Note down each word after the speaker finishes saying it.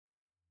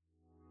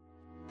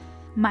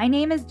My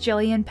name is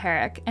Jillian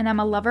Perrick, and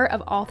I'm a lover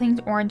of all things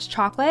orange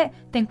chocolate.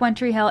 Think One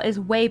Tree Hill is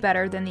way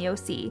better than the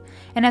OC.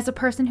 And as a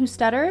person who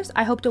stutters,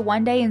 I hope to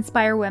one day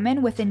inspire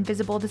women with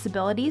invisible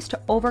disabilities to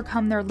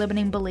overcome their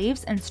limiting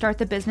beliefs and start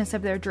the business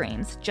of their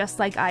dreams, just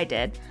like I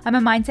did. I'm a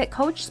mindset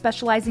coach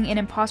specializing in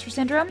imposter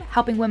syndrome,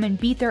 helping women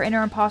beat their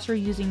inner imposter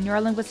using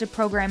neurolinguistic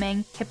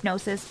programming,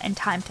 hypnosis, and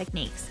time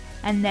techniques.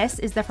 And this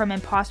is the From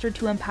Imposter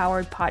to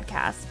Empowered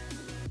podcast.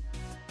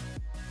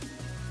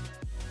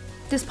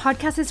 This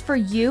podcast is for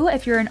you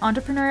if you're an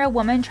entrepreneurial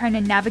woman trying to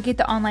navigate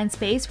the online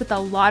space with a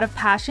lot of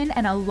passion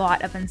and a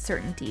lot of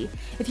uncertainty.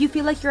 If you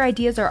feel like your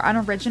ideas are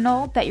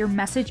unoriginal, that your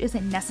message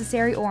isn't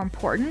necessary or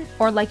important,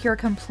 or like you're a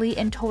complete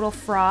and total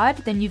fraud,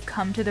 then you've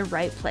come to the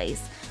right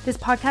place. This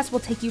podcast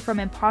will take you from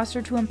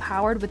imposter to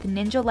empowered with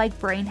ninja-like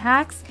brain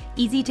hacks,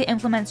 easy to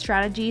implement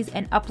strategies,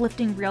 and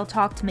uplifting real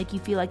talk to make you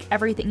feel like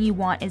everything you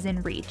want is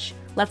in reach.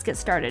 Let's get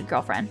started,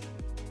 girlfriend.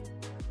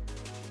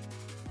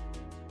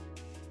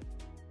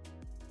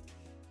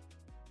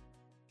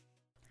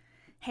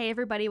 Hey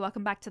everybody,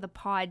 welcome back to the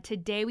pod.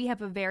 Today we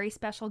have a very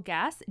special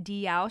guest,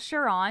 Dielle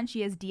Charon.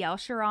 She is Dielle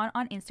Charon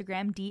on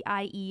Instagram,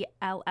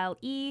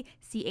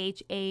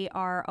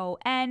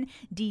 DIELLECHARON.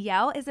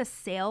 Dielle is a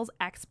sales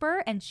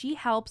expert and she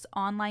helps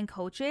online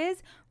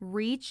coaches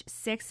reach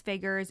six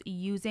figures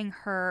using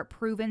her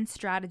proven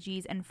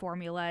strategies and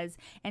formulas.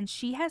 And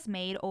she has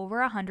made over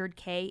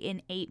 100K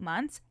in 8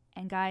 months.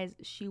 And guys,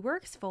 she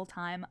works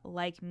full-time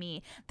like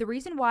me. The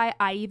reason why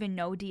I even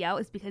know Dielle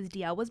is because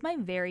Dielle was my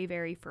very,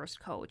 very first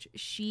coach.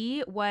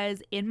 She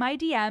was in my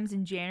DMs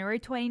in January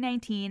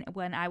 2019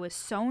 when I was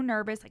so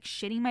nervous, like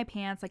shitting my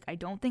pants, like I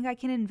don't think I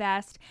can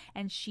invest.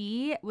 And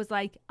she was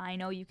like, I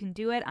know you can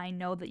do it. I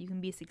know that you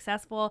can be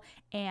successful.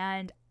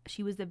 And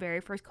she was the very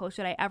first coach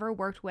that I ever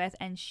worked with.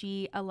 And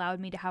she allowed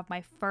me to have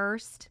my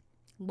first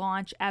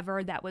launch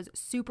ever that was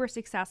super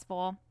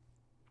successful.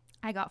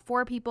 I got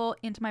 4 people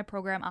into my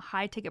program, a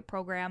high ticket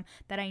program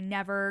that I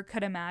never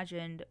could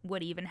imagine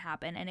would even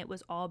happen. And it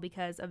was all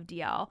because of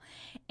Dielle.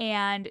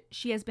 And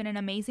she has been an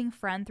amazing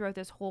friend throughout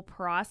this whole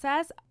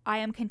process. I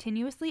am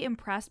continuously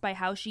impressed by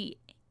how she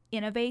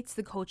innovates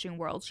the coaching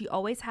world. She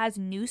always has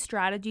new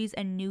strategies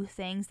and new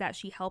things that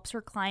she helps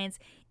her clients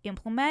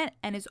implement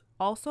and is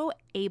also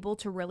able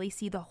to really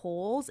see the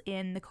holes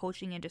in the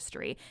coaching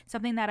industry.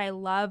 Something that I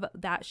love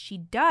that she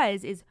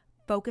does is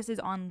focuses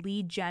on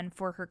lead gen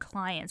for her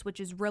clients, which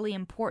is really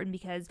important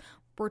because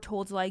we're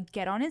told to like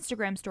get on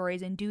Instagram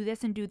stories and do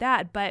this and do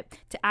that, but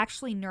to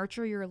actually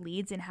nurture your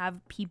leads and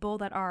have people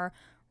that are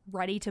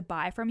ready to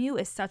buy from you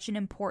is such an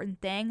important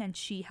thing, and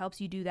she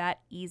helps you do that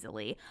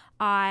easily.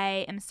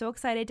 I am so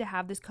excited to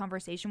have this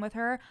conversation with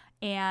her,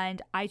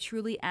 and I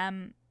truly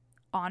am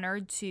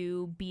honored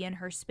to be in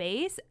her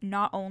space.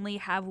 Not only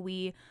have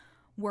we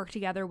worked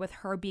together with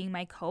her being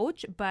my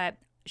coach, but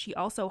she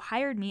also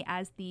hired me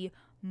as the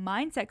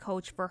mindset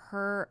coach for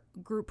her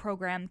group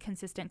program,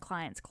 Consistent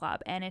Clients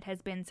Club. And it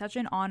has been such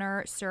an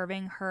honor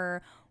serving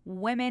her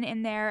women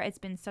in there. It's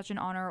been such an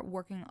honor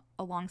working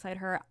alongside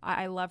her.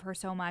 I love her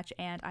so much,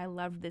 and I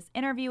loved this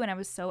interview, and I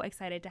was so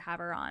excited to have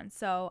her on.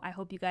 So I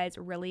hope you guys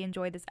really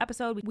enjoy this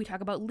episode. We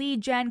talk about lead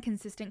gen,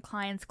 Consistent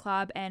Clients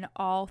Club, and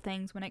all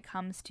things when it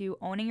comes to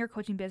owning your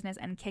coaching business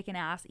and kicking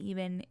ass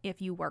even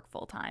if you work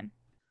full time.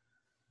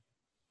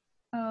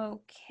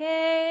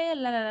 Okay,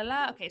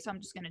 Okay, so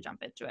I'm just going to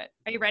jump into it.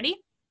 Are you ready?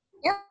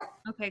 Yeah.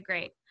 Okay,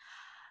 great.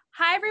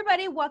 Hi,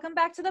 everybody. Welcome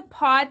back to the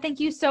pod. Thank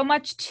you so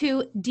much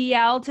to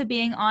Dielle to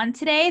being on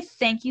today.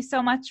 Thank you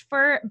so much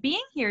for being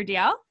here,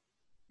 Dielle.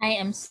 I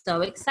am so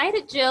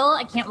excited, Jill.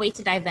 I can't wait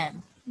to dive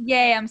in.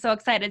 Yay, I'm so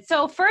excited.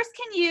 So first,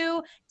 can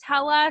you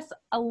tell us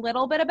a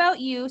little bit about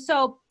you?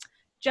 So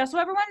just so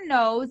everyone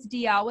knows,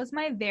 Dielle was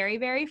my very,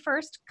 very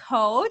first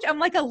coach. I'm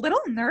like a little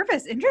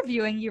nervous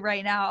interviewing you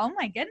right now. Oh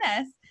my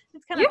goodness.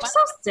 It's kind of You're fun. so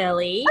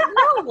silly.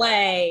 No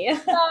way.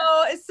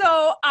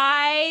 So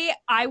I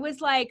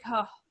was like,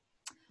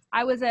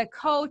 I was a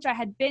coach. I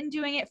had been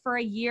doing it for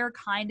a year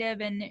kind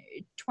of in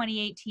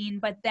 2018,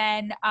 but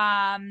then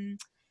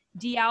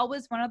Dielle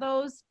was one of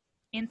those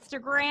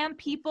Instagram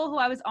people who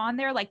I was on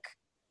there like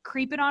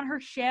creeping on her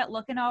shit,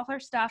 looking at all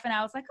her stuff, and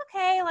I was like,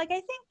 okay, like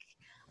I think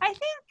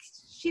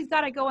she's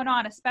got it going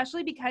on,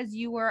 especially because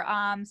you were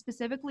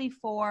specifically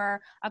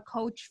for a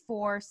coach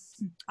for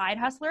side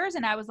hustlers.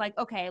 And I was like,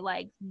 okay,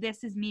 like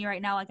this is me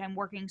right now. Like I'm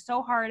working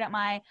so hard at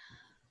my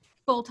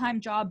full-time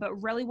job,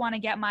 but really want to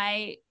get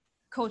my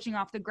coaching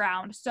off the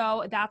ground.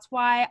 So that's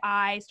why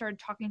I started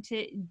talking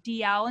to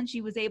Dielle, and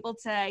she was able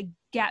to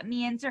get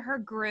me into her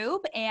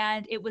group,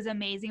 and it was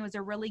amazing. It was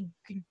a really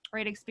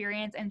great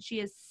experience. And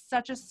she is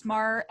such a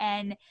smart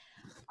and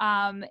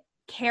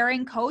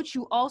caring coach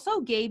who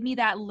also gave me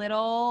that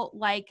little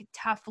like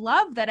tough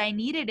love that I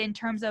needed in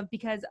terms of,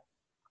 because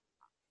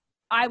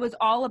I was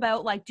all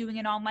about like doing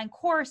an online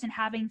course and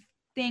having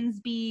things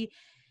be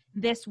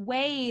this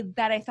way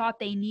that I thought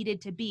they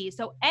needed to be.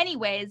 So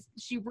anyways,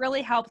 she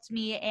really helped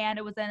me, and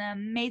it was an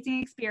amazing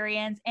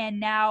experience. And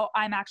now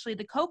I'm actually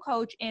the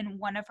co-coach in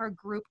one of her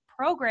group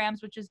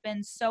programs, which has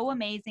been so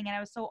amazing. And I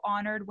was so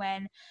honored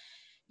when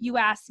you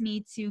asked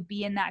me to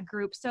be in that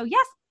group. So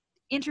yes,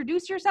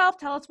 introduce yourself,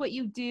 tell us what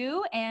you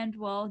do, and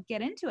we'll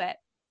get into it.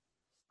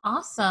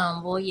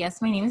 Awesome. Well,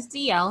 yes, my name is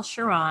Dielle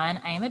Charon.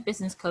 I am a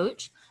business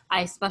coach.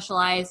 I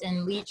specialize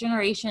in lead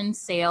generation,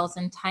 sales,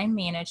 and time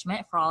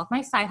management for all of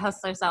my side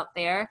hustlers out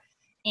there.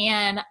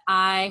 And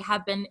I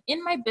have been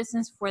in my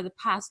business for the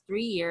past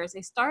 3 years.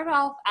 I started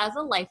off as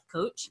a life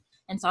coach.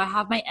 And so I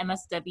have my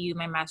MSW,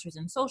 my master's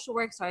in social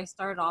work. So I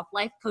started off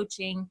life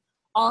coaching.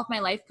 All of my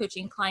life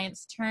coaching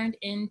clients turned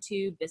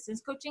into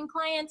business coaching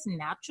clients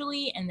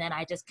naturally. And then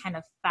I just kind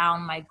of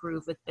found my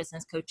groove with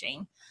business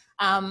coaching.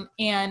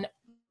 And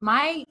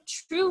my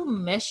true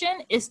mission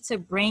is to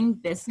bring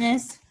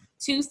business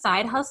to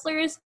side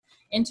hustlers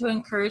and to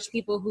encourage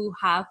people who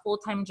have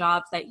full-time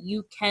jobs that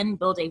you can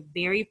build a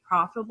very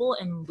profitable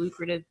and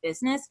lucrative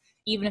business,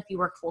 even if you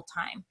work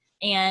full-time.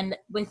 And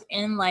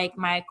within like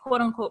my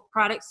quote unquote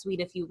product suite,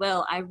 if you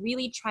will, I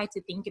really try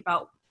to think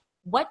about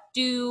what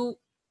do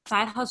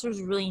side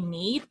hustlers really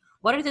need?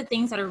 What are the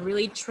things that are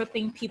really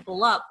tripping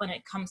people up when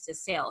it comes to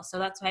sales? So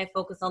that's why I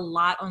focus a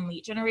lot on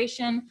lead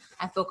generation.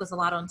 I focus a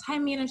lot on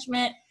time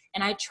management.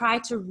 And I try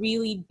to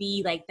really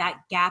be like that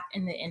gap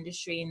in the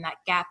industry and that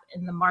gap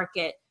in the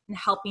market and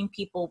helping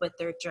people with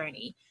their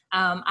journey.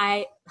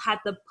 I had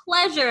the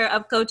pleasure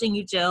of coaching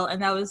you, Jill,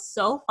 and that was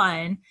so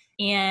fun.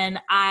 And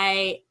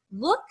I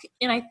look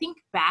and I think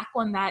back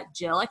on that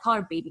Jill, I call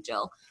her Baby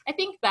Jill. I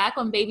think back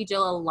on Baby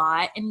Jill a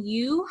lot, and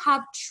you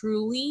have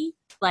truly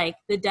like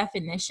the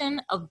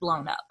definition of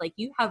blown up. Like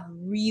you have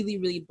really,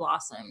 really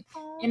blossomed.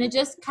 And it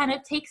just kind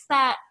of takes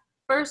that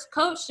first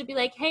coach to be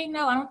like, hey,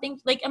 no, I don't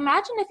think, like,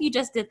 imagine if you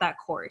just did that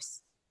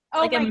course. Oh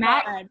like,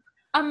 my God.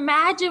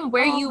 Imagine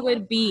where you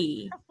would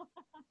be.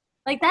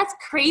 Like, that's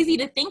crazy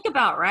to think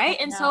about, right?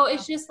 And so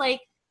it's just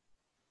like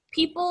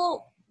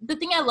people, the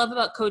thing I love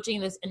about coaching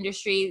in this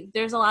industry,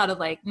 there's a lot of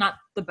like, not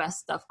the best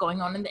stuff going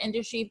on in the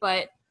industry,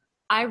 but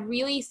I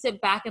really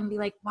sit back and be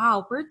like,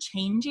 wow, we're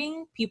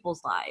changing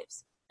people's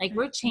lives. Like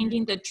we're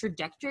changing the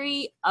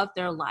trajectory of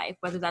their life,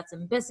 whether that's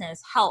in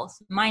business, health,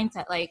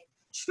 mindset, like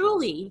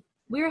truly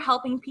we're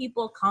helping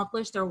people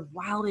accomplish their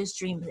wildest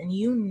dreams. And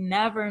you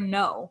never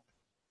know,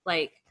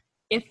 like,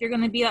 if you're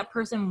going to be that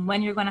person,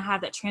 when you're going to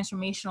have that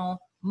transformational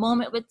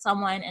moment with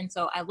someone. And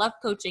so I love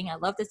coaching. I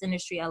love this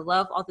industry. I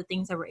love all the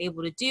things that we're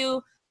able to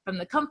do from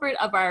the comfort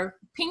of our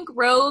pink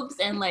robes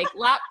and like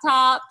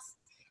laptops.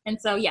 And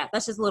so, yeah,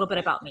 that's just a little bit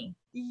about me.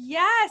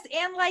 Yes.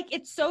 And like,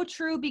 it's so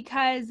true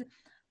because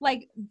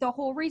like the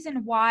whole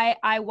reason why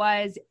I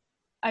was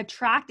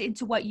attracted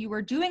to what you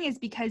were doing is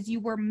because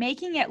you were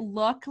making it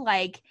look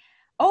like,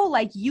 oh,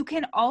 like you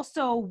can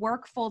also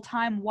work full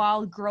time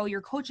while grow your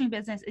coaching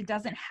business. It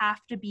doesn't have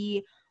to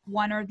be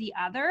one or the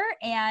other.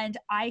 And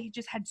I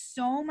just had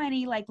so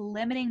many like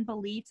limiting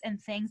beliefs and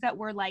things that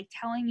were like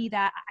telling me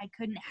that I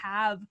couldn't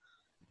have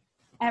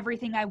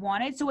everything I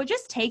wanted. So it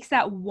just takes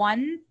that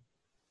one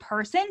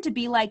person to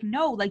be like,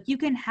 no, like you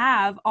can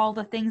have all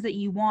the things that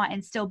you want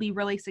and still be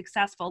really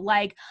successful.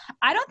 Like,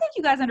 I don't think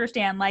you guys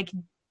understand, like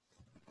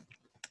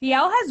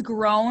Dielle has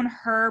grown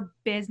her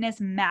business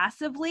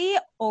massively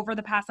over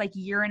the past like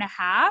year and a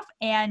half,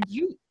 and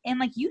you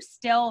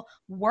still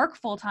work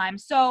full time.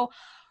 So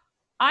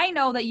I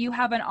know that you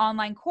have an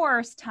online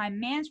course, Time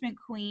Management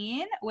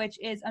Queen, which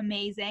is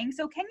amazing.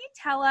 So can you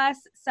tell us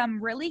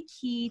some really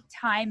key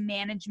time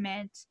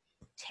management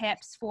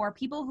tips for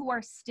people who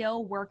are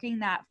still working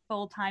that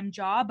full-time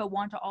job but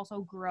want to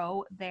also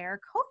grow their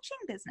coaching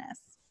business?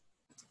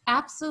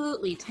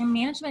 Absolutely. Time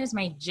management is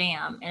my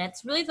jam. And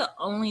it's really the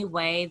only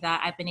way that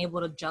I've been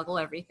able to juggle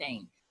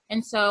everything.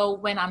 And so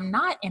when I'm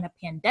not in a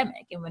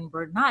pandemic and when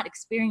we're not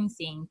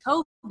experiencing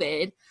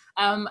COVID,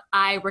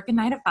 I work a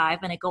 9 to 5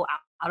 and I go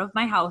out of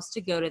my house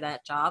to go to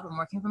that job. I'm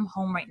working from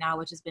home right now,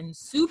 which has been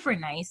super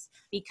nice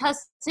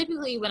because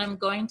typically when I'm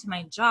going to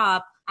my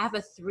job, I have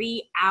a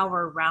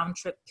 3-hour round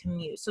trip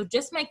commute. So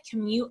just my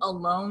commute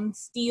alone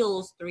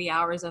steals 3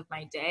 hours of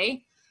my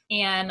day.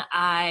 And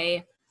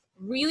I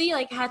really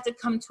like had to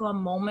come to a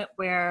moment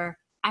where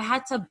I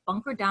had to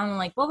bunker down and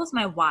like, what was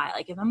my why?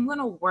 Like if I'm going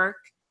to work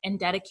and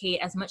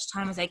dedicate as much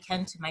time as I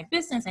can to my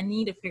business, I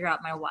need to figure out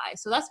my why.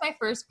 So that's my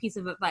first piece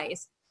of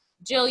advice.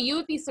 Jill, you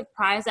would be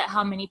surprised at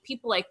how many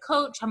people I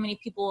coach, how many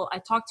people I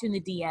talk to in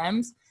the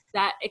DMs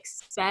that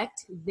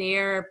expect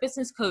their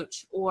business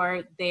coach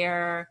or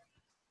their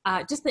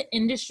just the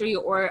industry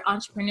or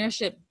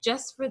entrepreneurship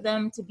just for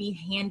them to be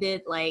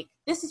handed like,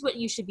 this is what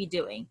you should be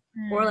doing,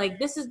 or like,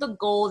 this is the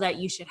goal that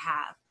you should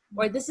have,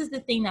 or this is the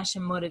thing that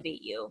should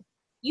motivate you.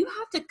 You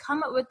have to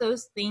come up with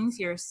those things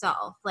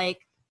yourself. Like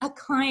a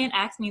client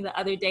asked me the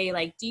other day,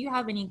 like, do you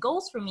have any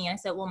goals for me? I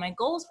said, well, my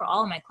goals for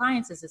all of my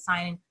clients is to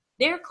sign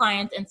their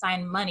clients and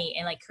sign money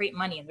and like create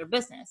money in their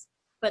business.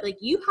 But like,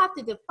 you have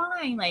to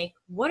define like,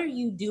 what are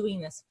you doing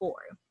this for?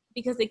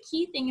 Because the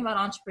key thing about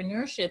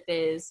entrepreneurship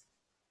is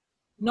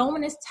no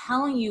one is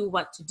telling you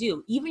what to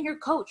do. Even your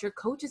coach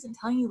isn't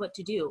telling you what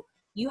to do.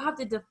 You have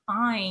to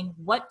define,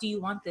 what do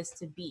you want this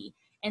to be?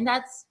 And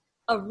that's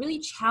a really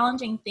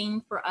challenging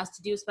thing for us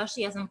to do,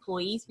 especially as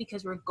employees,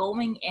 because we're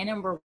going in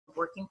and we're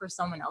working for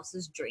someone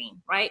else's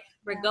dream, right?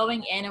 We're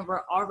going in and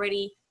we're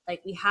already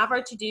Like we have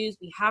our to-dos,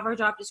 we have our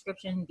job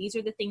description. These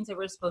are the things that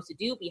we're supposed to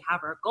do. We have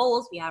our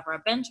goals, we have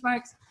our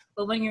benchmarks.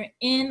 But when you're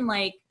in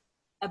like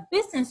a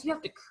business, you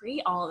have to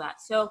create all of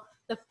that. So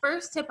the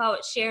first tip I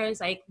would share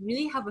is like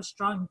really have a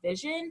strong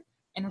vision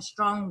and a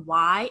strong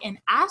why, and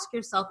ask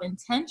yourself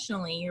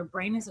intentionally, your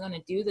brain is going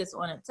to do this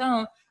on its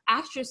own.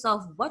 Ask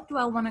yourself, what do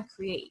I want to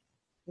create?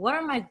 What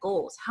are my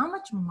goals? How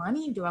much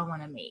money do I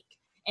want to make?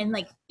 And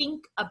like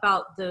think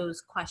about those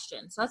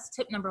questions. So that's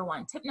tip number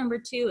one. Tip number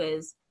two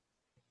is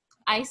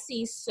I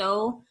see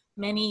so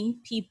many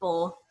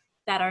people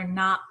that are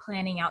not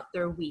planning out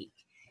their week.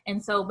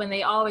 And so when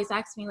they always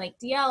ask me like,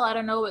 Dielle, I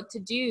don't know what to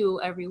do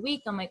every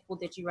week. I'm like, well,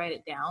 did you write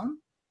it down?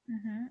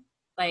 Mm-hmm.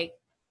 Like,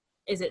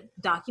 is it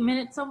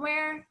documented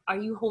somewhere? Are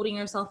you holding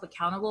yourself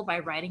accountable by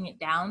writing it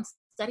down?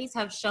 Studies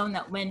have shown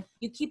that when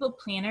you keep a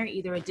planner,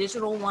 either a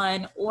digital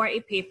one or a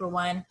paper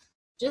one,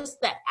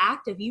 just the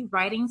act of you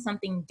writing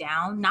something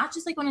down, not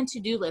just like on a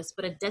to-do list,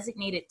 but a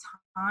designated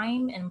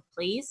time and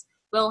place,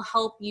 will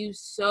help you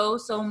so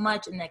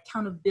much in the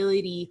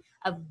accountability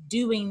of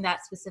doing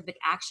that specific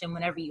action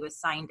whenever you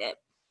assigned it.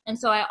 And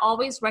so I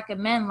always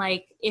recommend,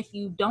 like, if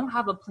you don't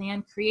have a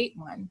plan, create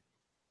one.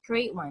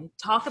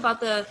 Talk about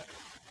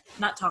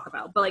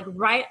but like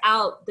write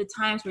out the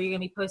times where you're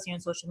going to be posting on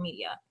social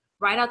media.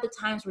 Write out the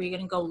times where you're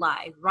going to go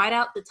live. Write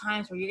out the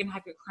times where you're going to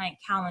have your client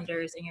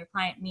calendars and your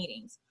client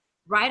meetings.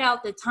 Write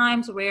out the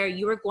times where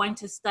you are going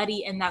to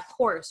study in that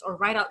course, or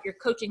write out your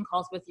coaching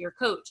calls with your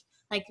coach.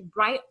 Like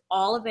write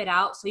all of it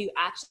out so you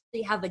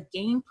actually have a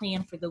game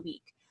plan for the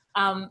week.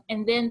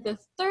 And then the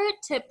third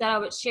tip that I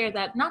would share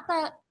that not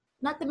that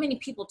many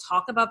people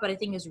talk about, but I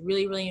think is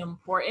really, really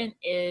important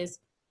is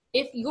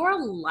if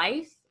your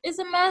life is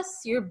a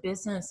mess, your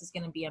business is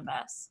going to be a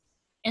mess.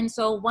 And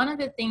so one of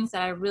the things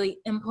that I really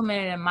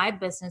implemented in my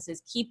business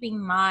is keeping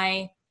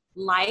my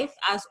life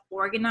as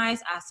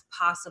organized as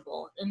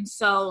possible. And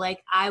so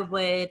like I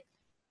would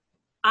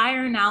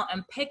iron out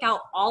and pick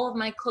out all of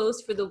my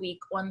clothes for the week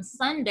on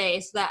Sunday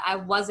so that I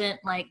wasn't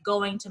like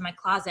going to my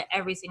closet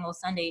every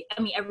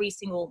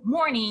single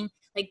morning,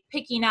 like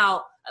picking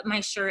out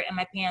my shirt and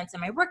my pants and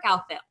my work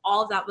outfit.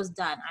 All of that was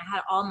done. I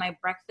had all my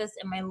breakfast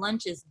and my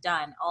lunches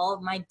done. All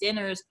of my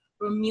dinners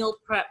were meal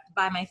prepped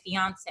by my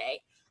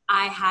fiance.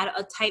 I had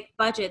a tight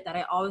budget that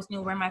I always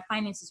knew where my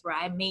finances were.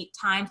 I made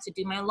times to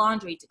do my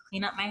laundry, to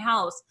clean up my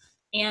house.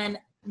 And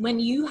when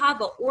you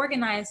have an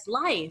organized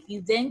life,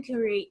 you then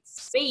create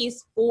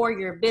space for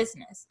your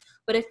business.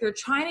 But if you're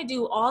trying to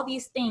do all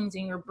these things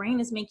and your brain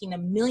is making a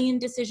million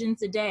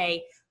decisions a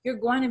day, you're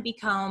going to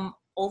become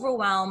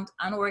overwhelmed,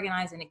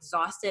 unorganized, and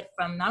exhausted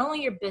from not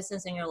only your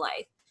business and your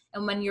life.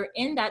 And when you're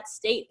in that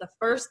state, the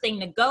first thing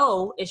to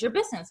go is your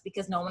business,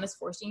 because no one is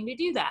forcing you to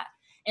do that.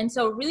 And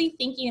so really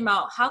thinking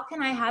about how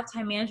can I have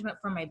time management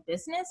for my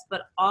business,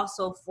 but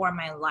also for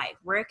my life?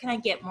 Where can I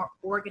get more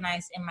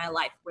organized in my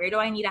life? Where do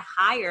I need to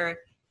hire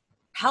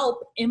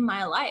help in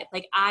my life?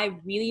 Like I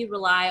really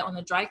rely on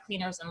the dry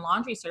cleaners and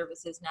laundry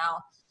services now.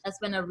 That's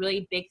been a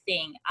really big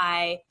thing.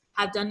 I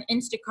have done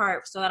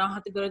Instacart so I don't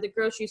have to go to the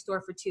grocery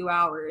store for 2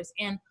 hours,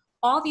 and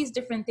all these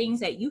different things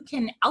that you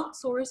can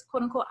outsource,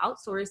 quote unquote,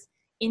 outsource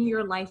in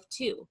your life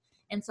too.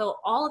 And so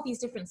all of these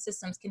different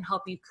systems can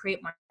help you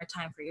create more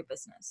time for your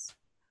business.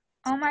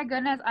 Oh my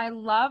goodness. I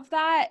love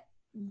that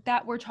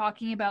we're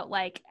talking about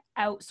like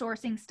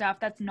outsourcing stuff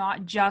that's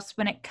not just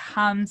when it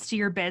comes to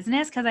your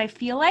business. Cause I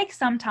feel like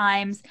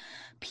sometimes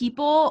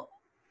people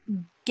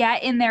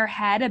get in their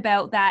head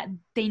about that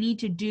they need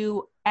to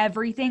do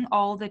everything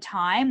all the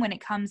time when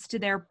it comes to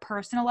their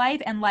personal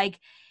life. And like,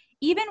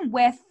 even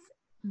with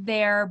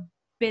their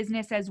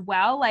business as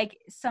well, like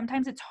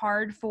sometimes it's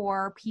hard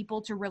for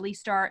people to really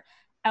start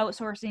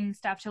outsourcing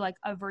stuff to like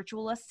a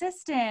virtual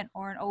assistant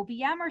or an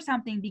OBM or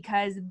something,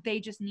 because they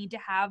just need to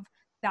have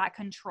that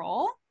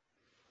control.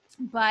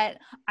 But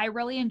I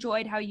really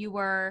enjoyed how you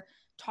were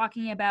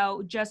talking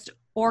about just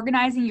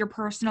organizing your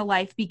personal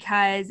life,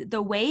 because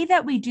the way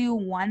that we do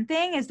one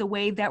thing is the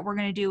way that we're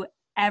going to do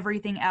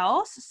everything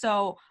else.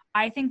 So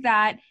I think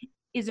that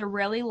is a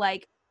really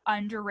like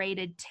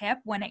underrated tip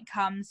when it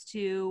comes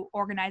to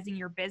organizing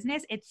your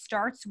business. It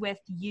starts with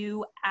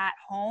you at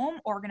home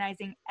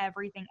organizing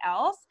everything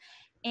else.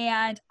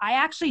 And I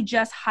actually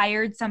just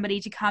hired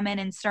somebody to come in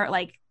and start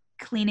like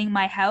cleaning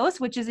my house,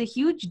 which is a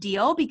huge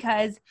deal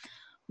because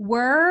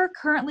we're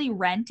currently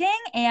renting.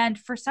 And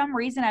for some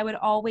reason, I would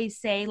always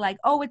say like,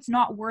 oh, it's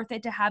not worth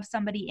it to have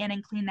somebody in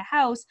and clean the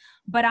house.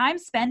 But I'm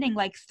spending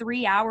like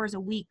 3 hours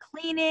a week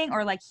cleaning,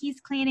 or like he's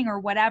cleaning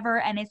or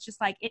whatever. And it's just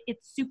like,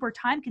 it's super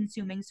time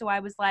consuming. So I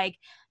was like,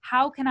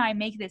 how can I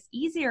make this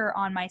easier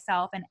on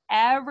myself? And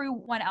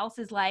everyone else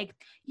is like,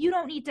 you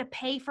don't need to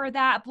pay for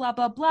that, blah,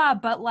 blah, blah.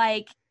 But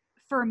like,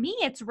 for me,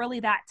 it's really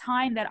that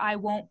time that I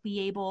won't be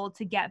able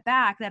to get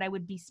back that I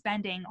would be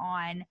spending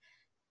on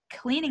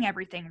cleaning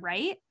everything,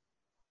 right?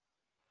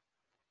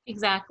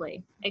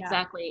 Exactly.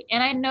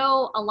 And I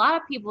know a lot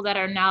of people that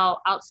are now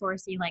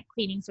outsourcing like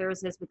cleaning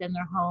services within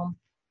their home.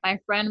 My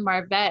friend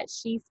Marvette,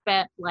 she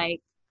spent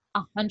like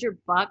 $100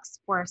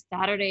 for a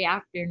Saturday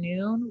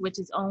afternoon, which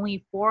is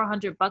only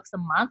 $400 a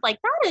month. Like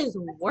that is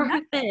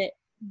worth it.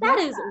 that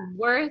Yeah. is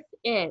worth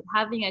it.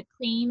 Having a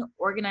clean,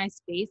 organized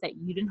space that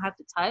you didn't have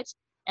to touch.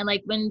 And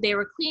like when they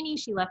were cleaning,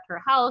 she left her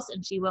house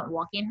and she went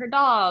walking her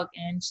dog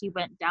and she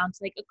went down to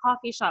like a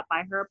coffee shop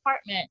by her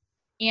apartment.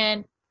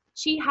 And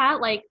she had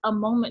like a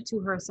moment to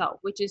herself,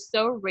 which is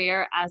so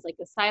rare as like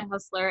a side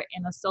hustler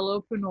and a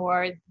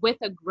solopreneur with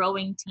a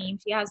growing team.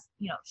 She has,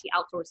 she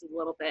outsources a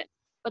little bit,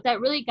 but that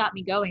really got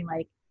me going.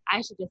 Like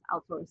I should just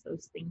outsource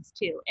those things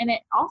too. And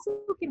it also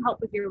can help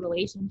with your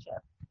relationship.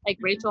 Like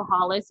Rachel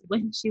Hollis,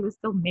 when she was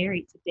still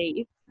married to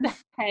Dave,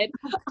 said,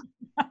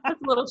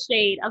 that's a little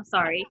shade, I'm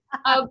sorry.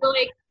 But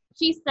like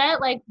she said,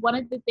 like one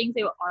of the things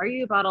they would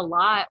argue about a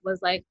lot was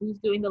like who's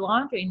doing the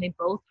laundry, and they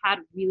both had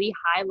really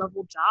high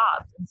level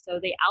jobs, and so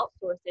they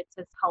outsourced it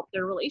to help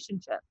their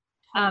relationship.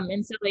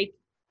 And so like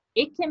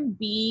it can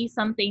be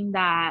something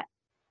that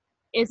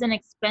is an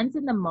expense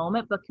in the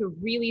moment, but could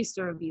really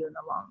serve you in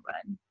the long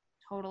run.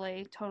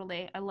 Totally,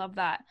 totally. I love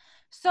that.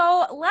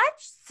 So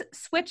let's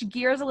switch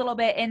gears a little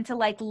bit into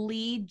like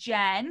lead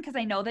gen, because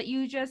I know that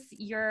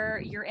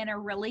you're in a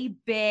really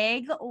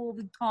big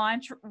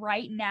launch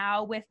right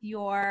now with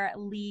your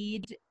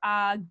lead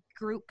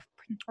group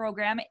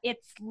program.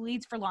 It's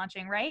leads for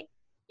launching, right?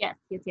 Yes,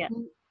 yes, yes.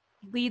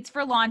 Leads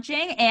for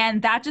launching,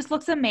 and that just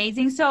looks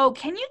amazing. So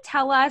can you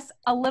tell us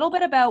a little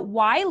bit about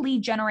why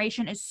lead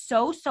generation is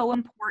so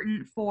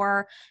important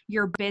for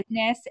your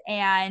business,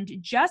 and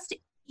just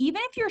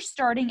even if you're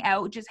starting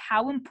out, just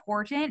how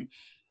important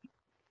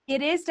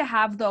it is to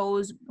have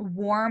those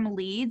warm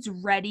leads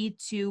ready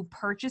to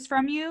purchase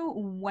from you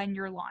when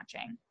you're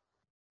launching?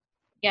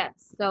 Yes.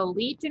 So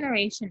lead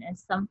generation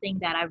is something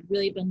that I've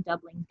really been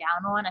doubling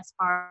down on as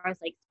far as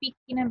like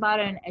speaking about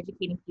it and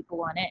educating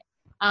people on it.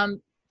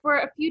 For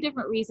a few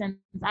different reasons.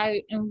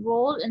 I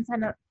enrolled in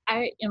some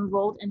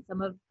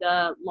of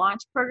the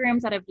launch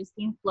programs that I've just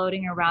seen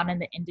floating around in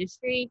the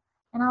industry.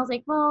 And I was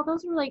like, well,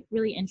 those are like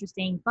really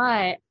interesting,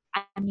 but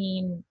I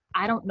mean,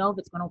 I don't know if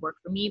it's going to work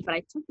for me, but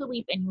I took the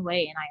leap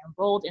anyway and I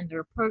enrolled in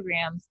their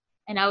programs.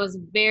 And I was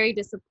very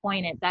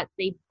disappointed that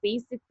they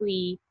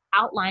basically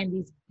outline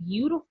these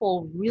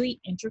beautiful,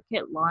 really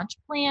intricate launch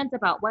plans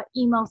about what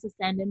emails to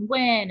send and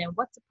when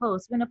what to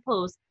post, when to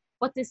post,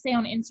 what to say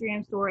on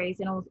Instagram stories.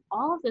 And it was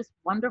all of this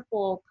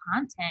wonderful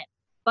content.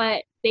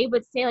 But they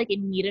would say, like, you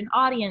need an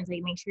audience,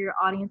 like, make sure your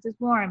audience is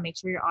warm, make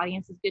sure your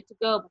audience is good to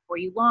go before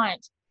you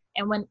launch.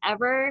 And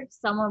whenever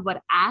someone would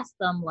ask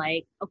them,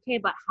 like, okay,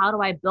 but how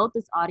do I build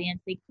this audience?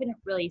 They couldn't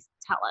really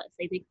tell us.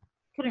 They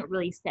couldn't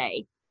really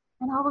say.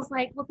 And I was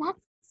like, well,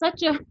 that's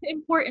such an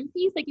important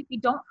piece. Like, if you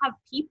don't have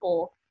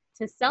people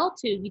to sell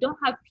to, you don't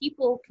have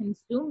people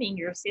consuming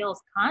your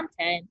sales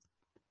content,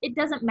 it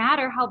doesn't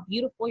matter how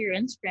beautiful your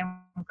Instagram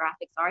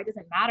graphics are. It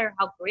doesn't matter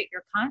how great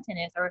your content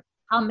is or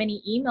how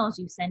many emails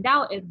you send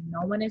out if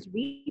no one is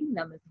reading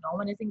them, if no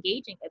one is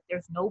engaging, if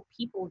there's no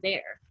people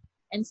there.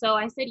 And so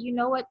I said, you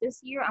know what,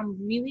 this year I'm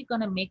really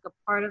going to make a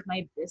part of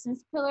my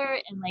business pillar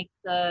and like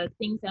the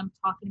things that I'm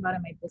talking about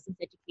in my business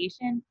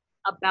education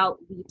about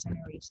lead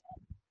generation.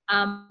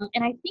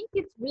 And I think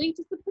it's really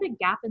just to put a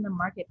gap in the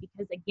market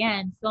because,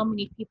 again, so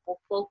many people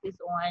focus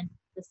on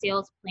the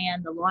sales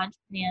plan, the launch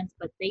plans,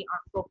 but they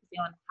aren't focusing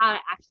on how to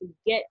actually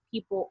get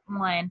people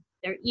on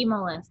their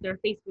email list, their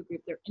Facebook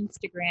group, their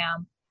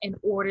Instagram in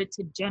order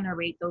to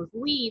generate those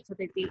leads so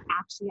that they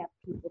actually have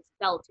people to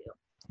sell to.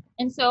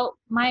 And so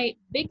my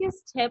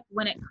biggest tip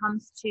when it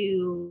comes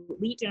to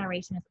lead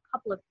generation is a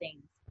couple of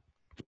things.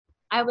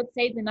 I would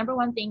say the number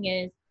one thing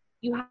is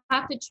you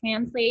have to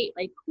translate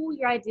like who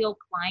your ideal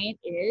client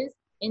is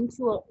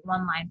into an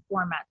online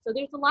format. So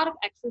there's a lot of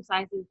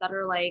exercises that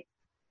are like,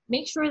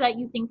 make sure that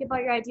you think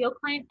about your ideal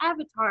client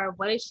avatar.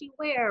 What does she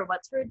wear?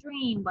 What's her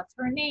dream? What's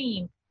her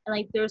name? And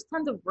like, there's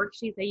tons of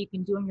worksheets that you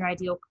can do on your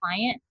ideal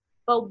client.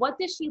 But what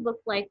does she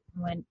look like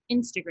on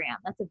Instagram?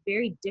 That's a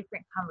very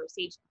different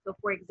conversation. So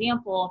for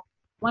example,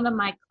 one of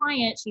my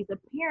clients, she's a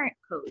parent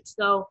coach.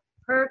 So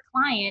her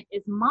client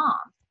is mom.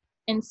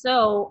 And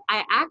so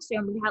I asked her,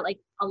 and we had like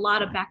a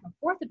lot of back and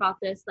forth about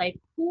this, like,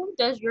 who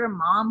does your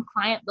mom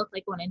client look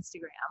like on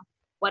Instagram?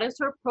 What does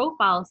her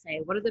profile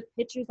say? What are the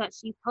pictures that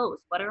she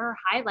posts? What do her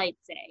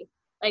highlights say?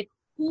 Like,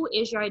 who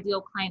is your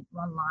ideal client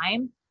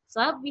online? So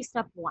that would be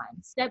step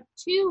one. Step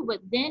two would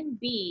then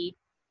be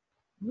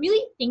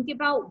really think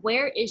about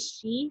where is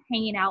she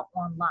hanging out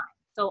online.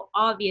 So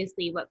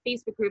obviously, what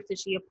Facebook groups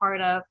is she a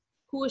part of?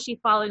 Who is she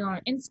following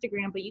on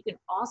Instagram? But you can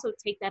also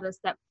take that a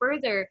step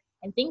further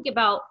and think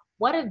about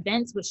what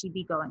events would she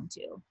be going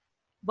to?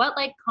 What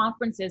like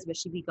conferences would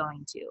she be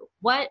going to?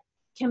 What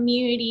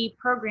community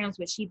programs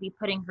would she be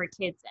putting her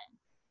kids in?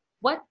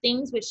 What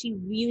things would she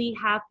really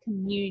have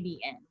community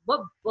in?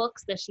 What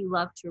books does she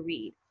love to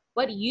read?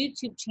 What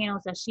YouTube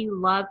channels does she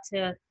love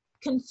to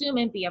consume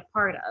and be a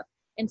part of?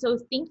 And so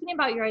thinking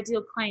about your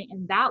ideal client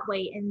in that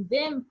way and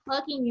then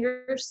plugging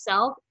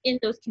yourself in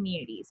those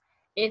communities.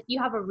 If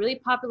you have a really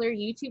popular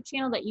YouTube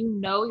channel that you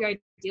know your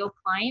ideal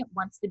client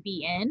wants to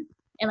be in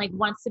and like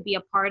wants to be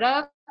a part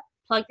of,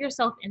 plug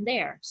yourself in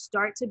there.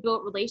 Start to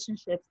build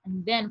relationships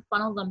and then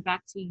funnel them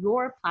back to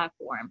your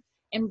platform.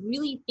 and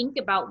really think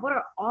about what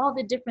are all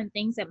the different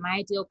things that my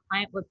ideal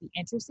client would be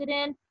interested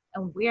in,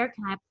 and where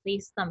can I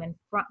place them in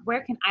front,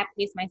 where can I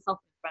place myself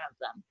in front of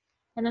them.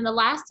 And then the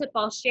last tip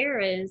I'll share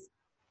is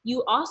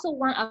you also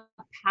want a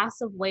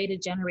passive way to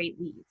generate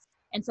leads.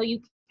 And so you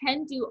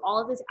can do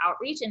all of this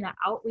outreach, and that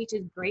outreach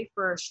is great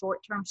for a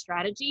short-term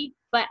strategy.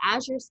 But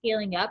as you're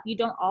scaling up, you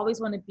don't always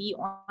want to be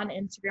on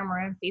Instagram or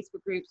in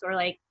Facebook groups or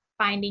like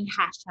finding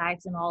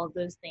hashtags and all of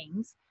those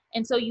things.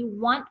 And so you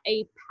want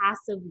a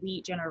passive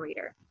lead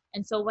generator.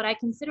 And so what I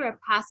consider a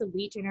passive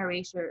lead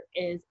generator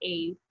is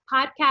a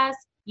podcast,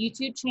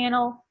 YouTube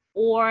channel,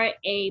 or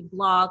a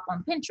blog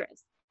on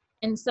Pinterest.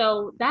 And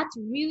so that's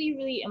really,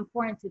 really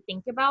important to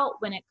think about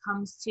when it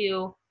comes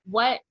to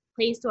what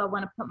place do I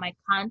want to put my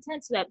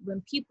content, so that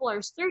when people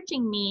are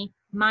searching me,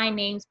 my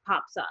name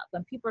pops up.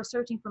 When people are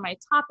searching for my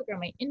topic or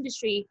my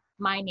industry,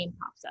 my name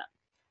pops up.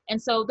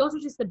 And so those are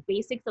just the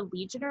basics of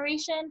lead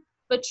generation.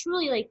 But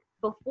truly, like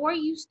before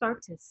you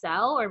start to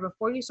sell or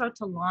before you start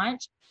to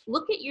launch,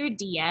 look at your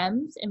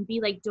DMs and be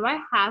like, do I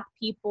have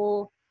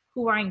people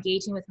who are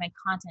engaging with my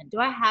content? Do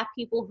I have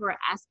people who are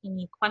asking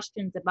me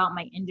questions about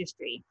my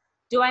industry?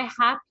 Do I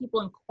have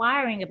people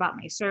inquiring about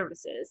my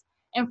services?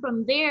 And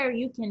from there,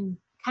 you can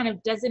kind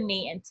of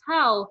designate and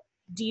tell,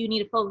 do you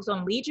need to focus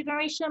on lead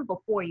generation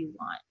before you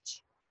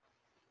launch?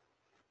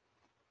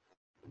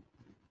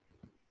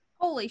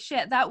 Holy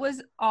shit, that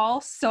was all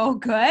so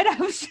good. I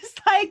was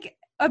just like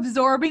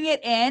absorbing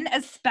it in,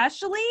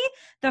 especially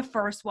the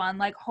first one.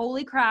 Like,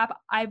 holy crap,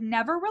 I've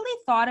never really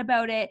thought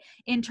about it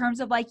in terms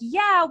of like,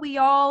 yeah, we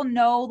all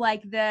know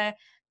like the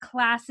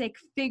classic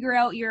figure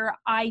out your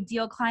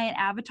ideal client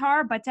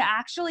avatar, but to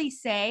actually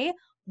say,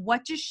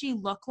 what does she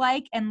look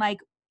like, and like,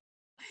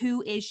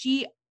 who is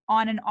she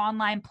on an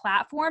online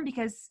platform?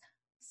 Because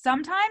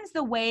sometimes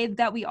the way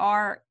that we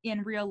are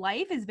in real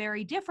life is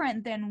very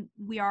different than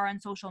we are on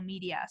social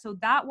media. So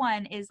that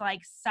one is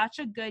like such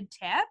a good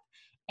tip.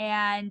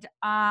 And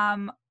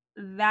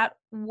that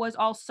was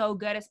all so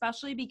good,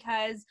 especially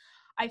because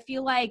I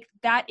feel like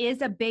that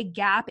is a big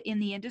gap in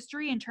the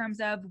industry in terms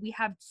of we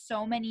have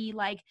so many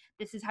like,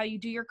 this is how you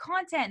do your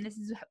content, and this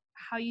is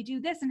how you do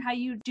this and how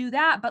you do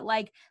that. But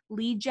like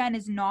lead gen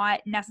is not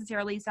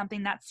necessarily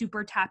something that's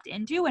super tapped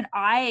into. And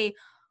I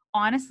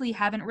honestly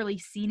haven't really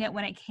seen it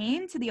when it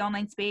came to the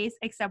online space,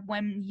 except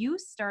when you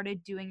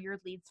started doing your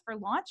leads for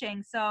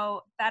launching.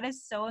 So that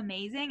is so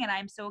amazing. And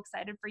I'm so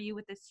excited for you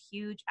with this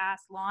huge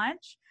ass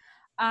launch.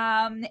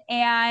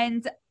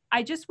 And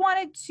I just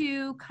wanted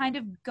to kind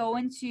of go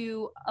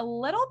into a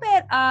little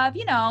bit of,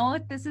 you know,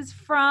 this is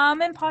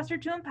from imposter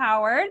to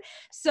empowered.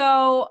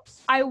 So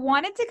I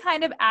wanted to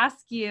kind of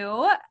ask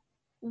you,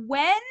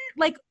 when's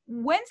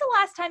the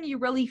last time you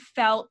really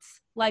felt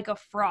like a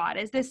fraud?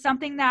 Is this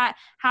something that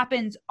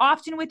happens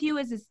often with you?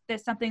 Is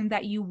this something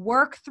that you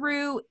work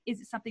through? Is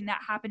it something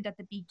that happened at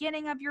the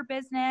beginning of your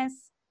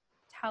business?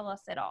 Tell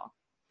us it all.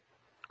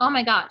 Oh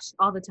my gosh,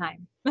 all the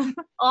time.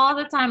 All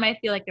the time I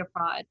feel like a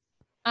fraud.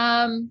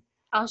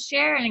 I'll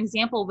share an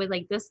example with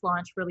like this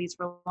launch for Leads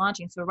for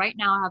Launching. So right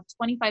now I have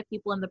 25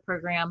 people in the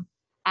program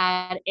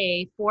at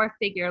a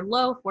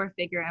low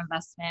four-figure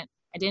investment.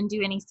 I didn't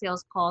do any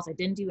sales calls. I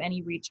didn't do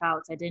any reach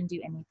outs. I didn't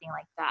do anything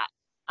like that.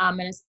 And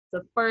it's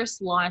the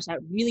first launch that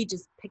really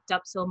just picked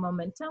up some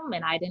momentum,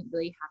 and I didn't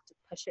really have to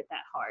push it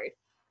that hard.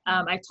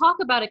 I talk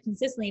about it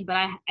consistently, but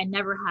I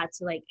never had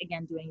to like,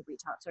 again, do any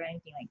reach outs or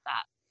anything like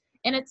that.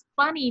 And it's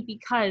funny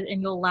because,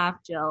 and you'll laugh,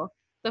 Jill,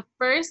 the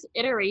first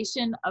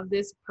iteration of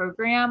this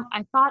program,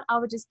 I thought I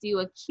would just do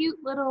a cute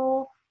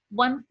little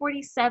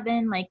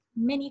 147 like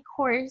mini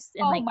course,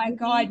 and Oh like my maybe,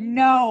 God,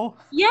 no.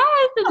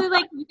 yes, and then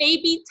like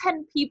maybe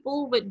 10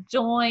 people would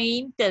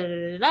join, da, da,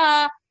 da,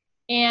 da.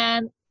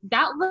 And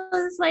that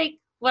was like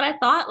what I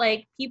thought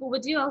like people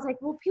would do. I was like,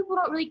 well, people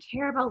don't really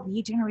care about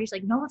lead generation.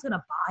 Like no one's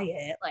gonna buy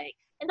it. Like,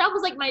 and that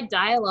was like my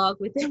dialogue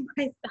within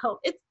myself.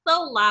 It's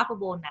so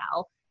laughable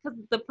now because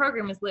the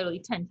program is literally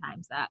 10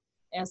 times that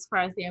as far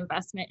as the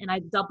investment, and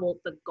I doubled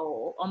the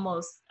goal,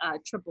 almost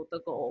tripled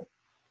the goal.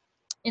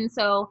 And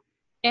so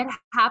it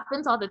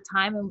happens all the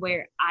time, and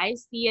where I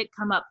see it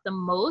come up the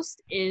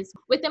most is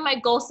within my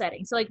goal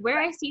setting. So like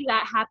where I see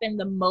that happen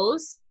the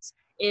most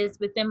is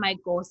within my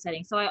goal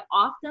setting. So I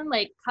often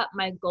like cut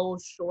my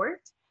goals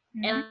short,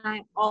 and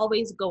I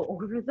always go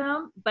over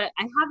them, but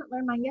I haven't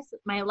learned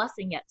my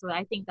lesson yet. So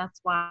I think that's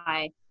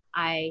why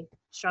I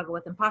struggle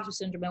with imposter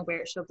syndrome and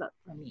where it shows up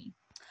for me.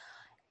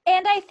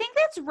 And I think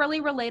that's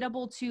really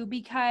relatable too,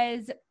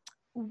 because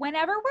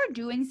whenever we're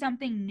doing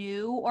something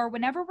new, or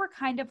whenever we're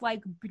kind of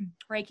like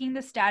breaking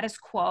the status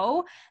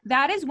quo,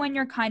 that is when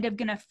you're kind of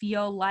going to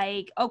feel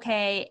like,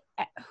 okay,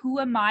 who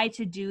am I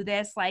to do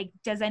this? Like,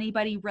 does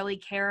anybody really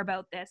care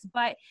about this?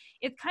 But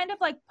it's kind of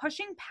like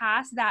pushing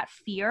past that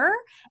fear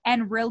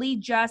and really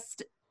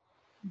just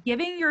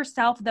giving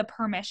yourself the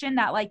permission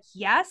that like,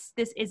 yes,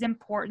 this is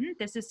important.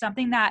 This is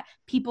something that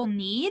people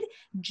need.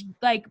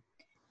 Like,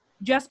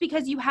 just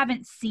because you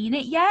haven't seen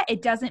it yet,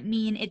 it doesn't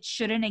mean it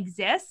shouldn't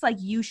exist. Like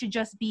you should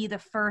just be the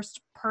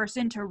first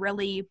person to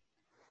really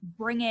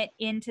bring it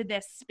into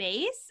this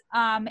space.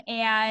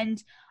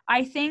 And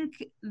I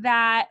think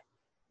that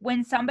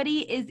when somebody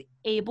is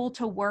able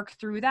to work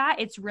through that,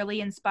 it's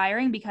really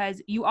inspiring because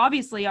you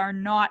obviously are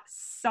not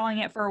selling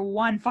it for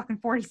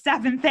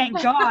 147,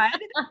 thank God.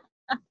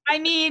 I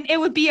mean, it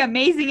would be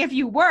amazing if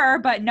you were,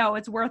 but no,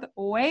 it's worth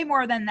way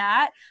more than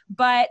that.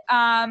 But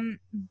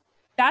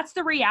that's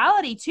the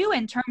reality too,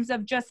 in terms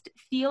of just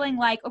feeling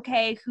like,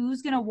 okay,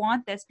 who's going to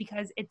want this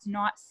because it's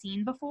not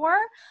seen before?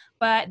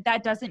 But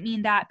that doesn't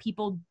mean that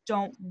people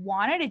don't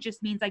want it. It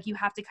just means like you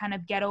have to kind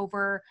of get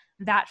over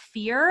that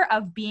fear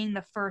of being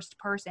the first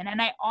person.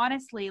 And I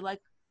honestly, like,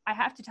 I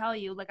have to tell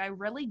you, like, I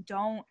really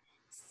don't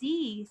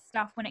see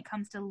stuff when it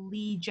comes to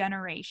lead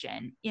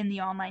generation in the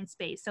online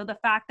space. So the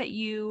fact that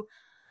you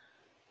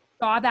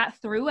saw that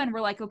through and were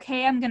like,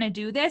 okay, I'm going to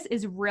do this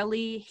is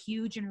really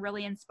huge and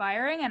really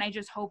inspiring. And I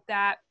just hope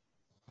that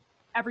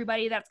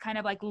everybody that's kind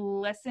of like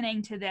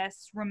listening to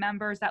this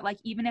remembers that, like,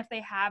 even if they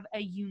have a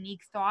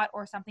unique thought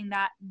or something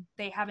that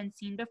they haven't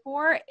seen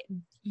before,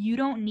 you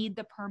don't need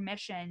the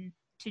permission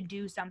to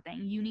do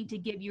something. You need to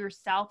give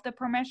yourself the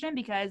permission,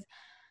 because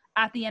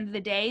at the end of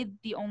the day,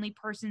 the only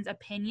person's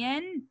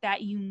opinion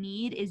that you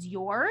need is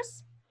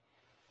yours.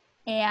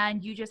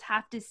 And you just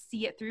have to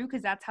see it through,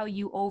 because that's how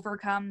you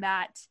overcome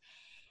that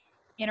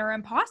inner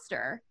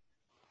imposter.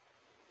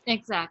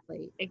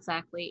 Exactly.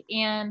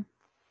 And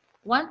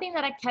one thing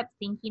that I kept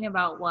thinking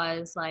about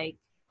was like,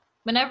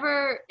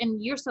 whenever,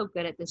 and you're so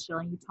good at this, Jill,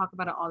 and you talk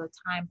about it all the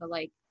time, but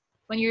like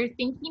when you're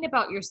thinking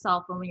about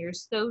yourself and when you're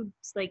so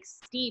like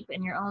steep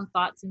in your own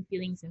thoughts and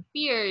feelings and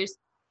fears,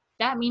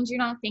 that means you're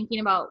not thinking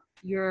about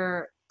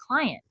your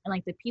client and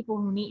like the people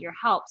who need your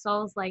help. So I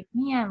was like,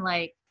 man,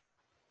 like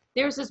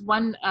there's this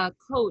one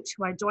coach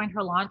who I joined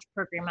her launch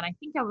program, and I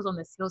think I was on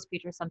the sales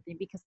page or something,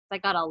 because I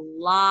got a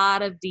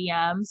lot of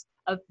DMs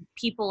of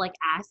people like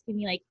asking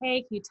me like,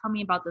 hey, can you tell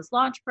me about this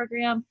launch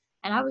program?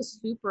 And I was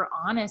super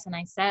honest, and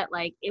I said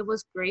like, it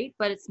was great,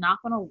 but it's not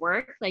going to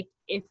work like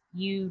if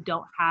you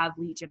don't have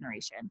lead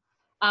generation.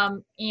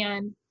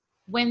 And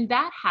when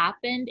that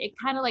happened, it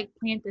kind of like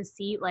planted the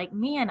seed like,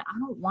 man, I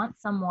don't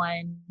want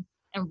someone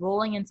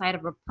enrolling inside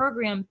of a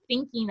program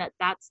thinking that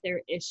that's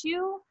their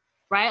issue,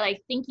 right?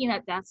 Like thinking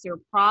that that's their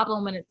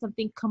problem when it's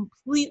something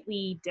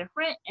completely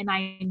different. And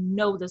I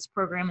know this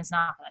program is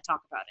not going to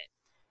talk about it.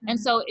 Mm-hmm. And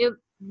so it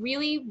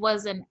really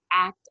was an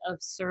act of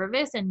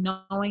service, and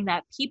knowing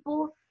that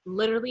people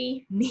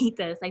literally need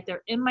this. Like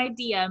they're in my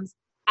DMs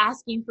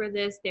asking for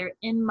this. They're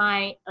in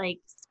my like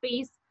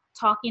space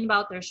talking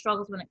about their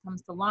struggles when it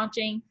comes to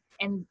launching.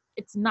 And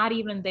it's not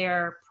even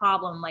their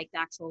problem, like the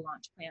actual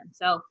launch plan.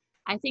 So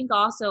I think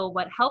also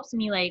what helps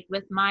me like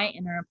with my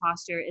inner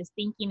imposter is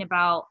thinking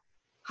about,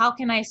 how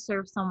can I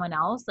serve someone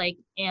else? Like,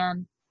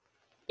 and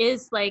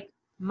is like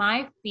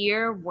my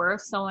fear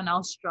worth someone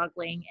else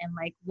struggling and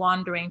like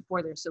wandering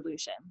for their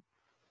solution?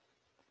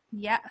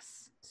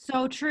 Yes,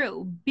 so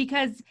true.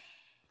 Because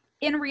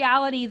in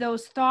reality,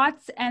 those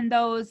thoughts and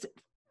those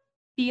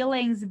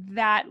feelings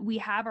that we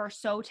have are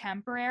so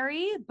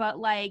temporary, but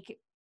like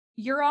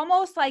you're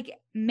almost like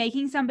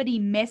making somebody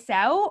miss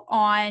out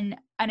on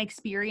an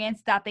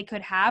experience that they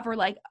could have, or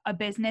like a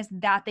business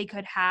that they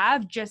could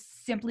have,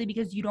 just simply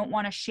because you don't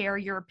want to share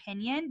your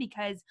opinion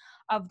because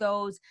of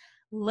those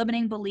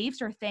limiting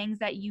beliefs or things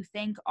that you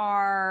think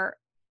are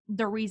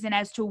the reason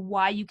as to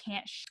why you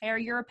can't share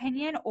your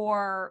opinion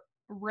or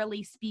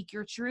really speak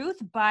your truth.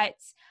 But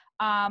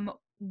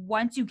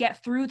once you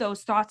get through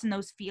those thoughts and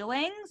those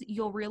feelings,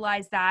 you'll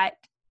realize that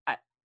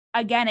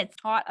again, it's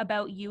not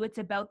about you, it's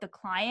about the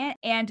client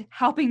and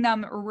helping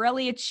them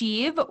really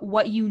achieve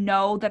what you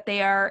know that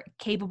they are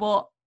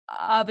capable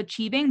of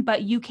achieving.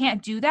 But you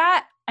can't do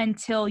that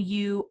until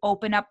you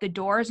open up the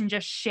doors and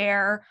just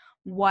share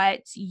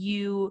what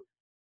you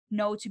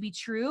know to be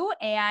true.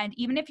 And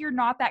even if you're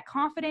not that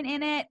confident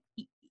in it,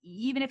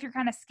 even if you're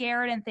kind of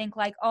scared and think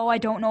like, oh, I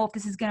don't know if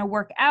this is going to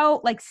work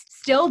out, like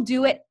still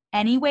do it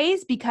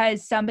anyways,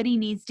 because somebody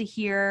needs to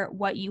hear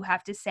what you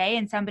have to say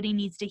and somebody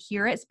needs to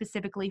hear it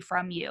specifically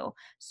from you.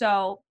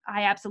 So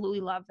I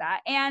absolutely love that.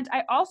 And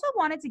I also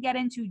wanted to get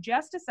into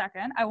just a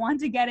second, I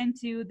wanted to get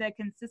into the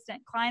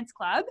Consistent Clients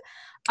Club.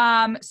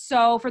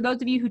 So for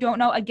those of you who don't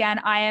know, again,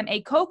 I am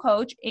a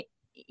co-coach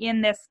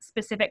in this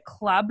specific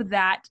club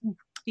that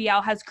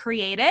Dielle has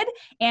created,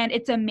 and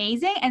it's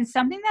amazing. And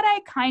something that I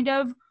kind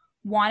of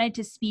wanted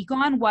to speak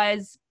on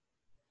was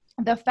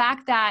the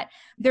fact that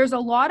there's a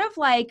lot of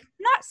like,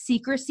 not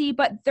secrecy,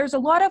 but there's a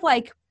lot of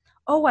like,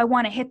 oh, I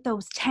want to hit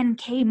those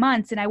 10K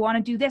months and I want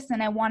to do this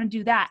and I want to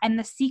do that. And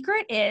the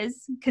secret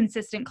is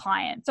consistent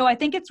clients. So I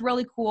think it's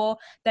really cool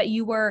that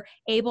you were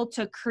able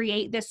to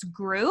create this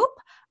group.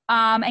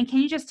 And can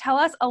you just tell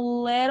us a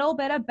little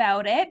bit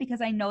about it?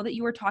 Because I know that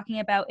you were talking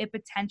about it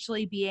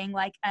potentially being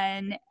like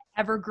an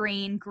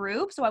evergreen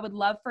group. So I would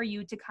love for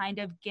you to kind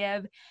of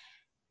give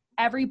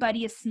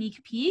everybody a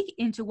sneak peek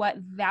into what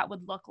that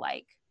would look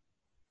like.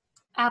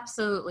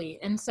 Absolutely.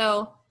 And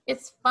so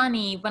it's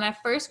funny, when I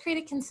first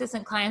created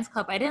Consistent Clients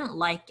Club, I didn't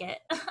like it.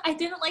 I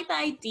didn't like the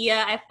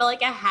idea. I felt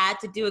like I had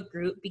to do a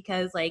group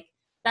because like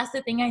that's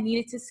the thing I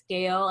needed to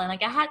scale. And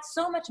like I had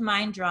so much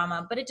mind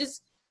drama, but it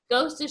just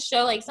goes to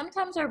show like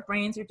sometimes our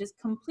brains are just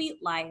complete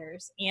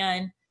liars.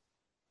 And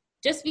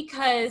just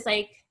because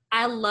like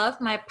I love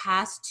my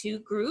past two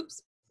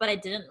groups, but I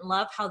didn't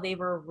love how they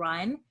were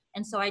run.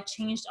 And so I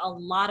changed a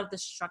lot of the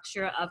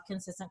structure of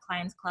Consistent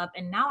Clients Club.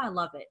 And now I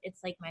love it.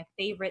 It's like my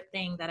favorite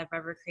thing that I've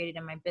ever created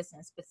in my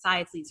business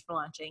besides Leads for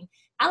Launching.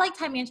 I like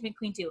Time Management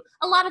Queen too.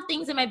 A lot of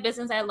things in my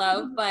business I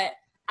love, but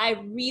I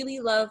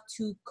really love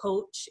to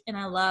coach and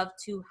I love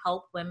to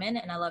help women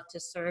and I love to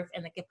serve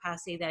in the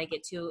capacity that I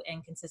get to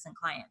in Consistent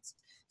Clients.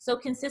 So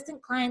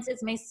Consistent Clients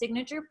is my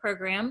signature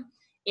program.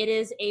 It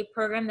is a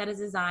program that is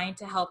designed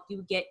to help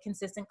you get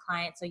consistent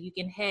clients so you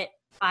can hit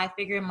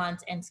 5-figure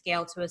months and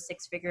scale to a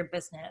 6-figure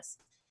business.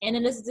 And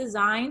it is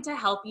designed to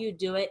help you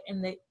do it in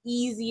the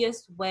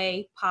easiest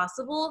way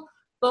possible,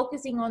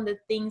 focusing on the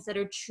things that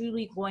are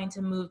truly going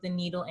to move the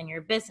needle in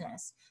your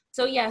business.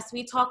 So yes,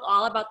 we talk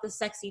all about the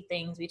sexy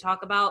things. We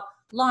talk about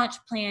launch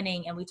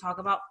planning and we talk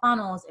about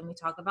funnels and we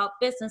talk about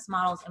business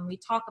models and we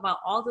talk about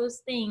all those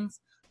things,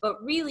 but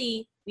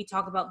really we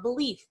talk about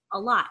belief a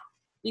lot.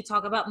 We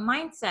talk about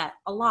mindset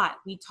a lot.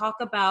 We talk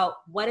about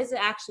what does it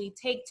actually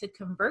take to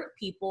convert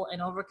people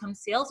and overcome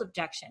sales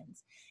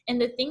objections. And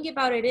the thing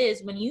about it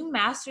is when you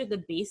master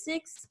the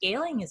basics,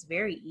 scaling is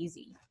very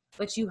easy,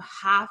 but you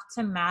have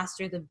to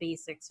master the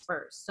basics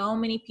first. So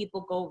many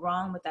people go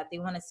wrong with that. They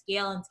want to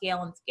scale and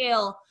scale and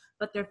scale,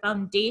 but their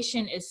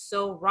foundation is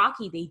so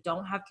rocky. They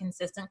don't have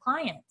consistent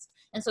clients.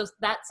 And so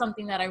that's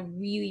something that I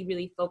really,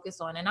 really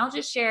focus on. And I'll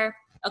just share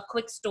a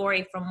quick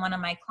story from one of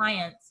my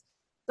clients.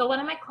 So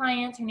one of my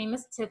clients, her name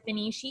is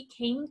Tiffany. She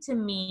came to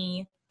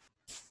me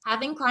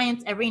having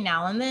clients every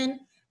now and then,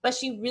 but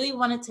she really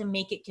wanted to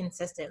make it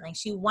consistent. Like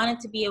she wanted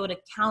to be able to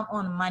count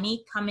on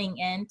money coming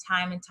in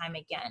time and time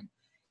again.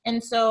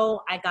 And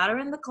so I got her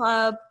in the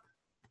club,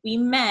 we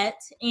met,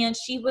 and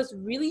she was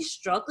really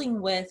struggling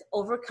with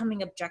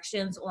overcoming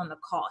objections on the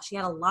call. She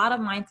had a lot of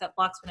mindset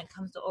blocks when it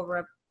comes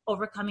to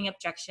overcoming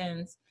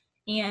objections.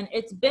 And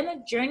it's been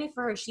a journey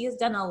for her. She has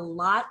done a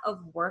lot of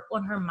work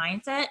on her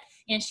mindset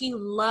and she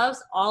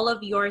loves all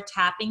of your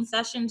tapping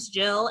sessions,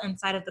 Jill,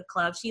 inside of the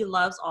club. She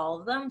loves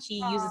all of them.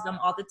 She uses them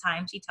all the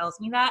time. She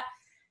tells me that.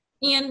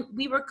 And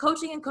we were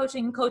coaching and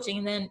coaching and coaching.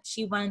 And then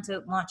she wanted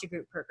to launch a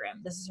group program.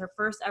 This is her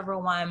first ever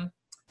one,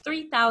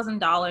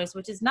 $3,000,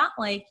 which is not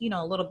like, you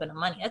know, a little bit of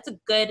money. That's a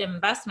good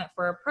investment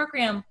for a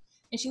program.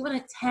 And she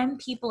wanted 10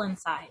 people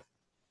inside.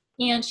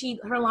 And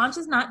her launch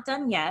is not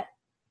done yet,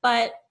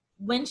 but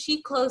when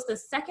she closed the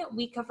second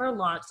week of her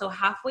launch, so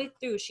halfway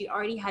through, she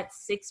already had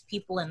 6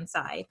 people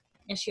inside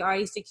and she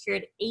already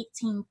secured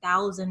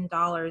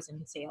 $18,000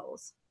 in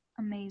sales.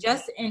 Amazing.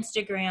 Just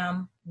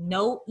Instagram,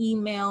 no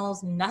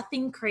emails,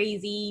 nothing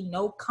crazy,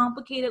 no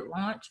complicated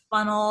launch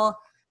funnel.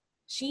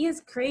 She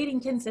is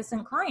creating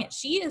consistent clients.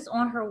 She is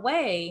on her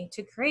way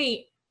to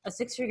create a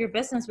 6-figure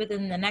business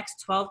within the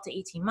next 12 to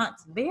 18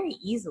 months very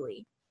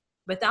easily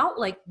without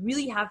like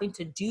really having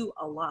to do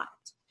a lot.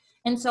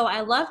 And so I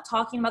love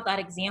talking about that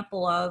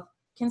example of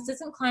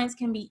consistent clients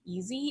can be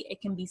easy, it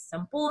can be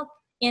simple,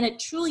 and it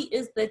truly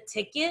is the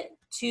ticket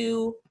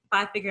to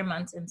 5-figure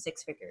months and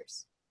 6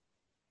 figures.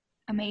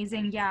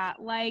 Amazing. Yeah.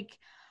 Like,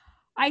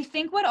 I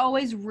think what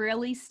always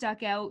really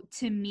stuck out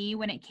to me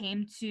when it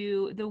came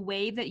to the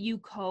way that you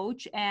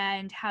coach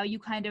and how you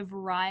kind of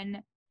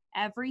run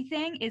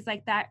everything is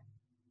like that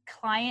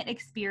client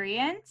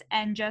experience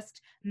and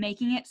just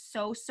making it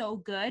so, so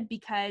good,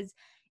 because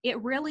it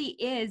really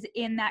is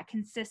in that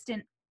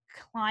consistent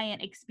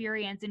client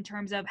experience in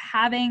terms of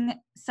having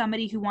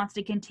somebody who wants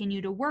to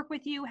continue to work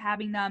with you,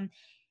 having them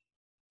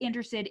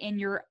interested in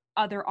your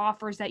other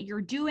offers that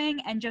you're doing,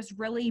 and just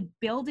really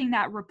building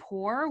that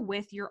rapport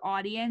with your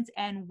audience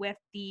and with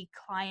the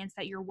clients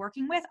that you're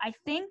working with. I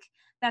think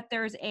that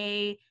there's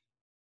a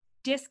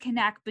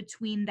disconnect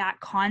between that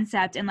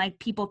concept and like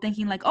people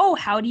thinking like, oh,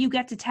 how do you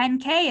get to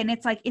 10K? And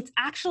it's like, it's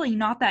actually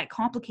not that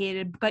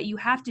complicated, but you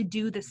have to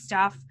do the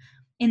stuff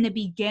in the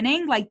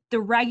beginning, like the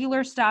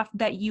regular stuff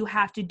that you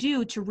have to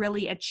do to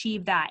really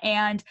achieve that.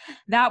 And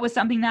that was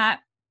something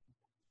that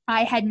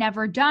I had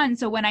never done.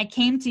 So when I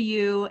came to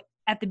you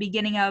at the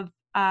beginning of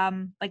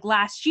like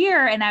last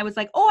year and I was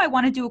like, oh, I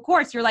want to do a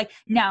course, you're like,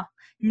 no.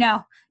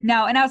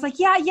 And I was like,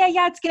 yeah,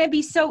 it's going to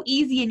be so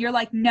easy. And you're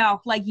like,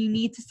 no, like you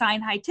need to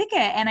sign high ticket.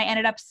 And I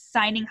ended up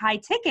signing high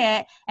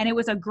ticket and it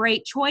was a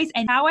great choice.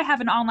 And now I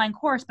have an online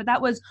course, but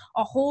that was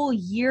a whole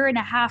year and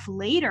a half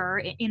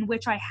later in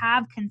which I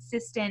have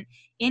consistent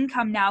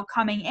income now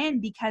coming in,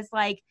 because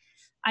like,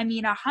 I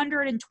mean,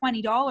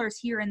 $120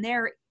 here and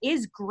there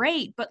is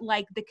great, but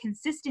like the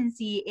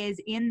consistency is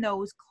in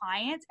those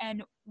clients.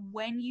 And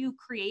when you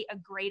create a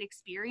great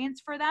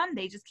experience for them,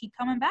 they just keep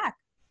coming back.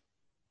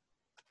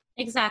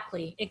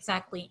 Exactly.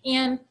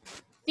 And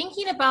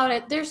thinking about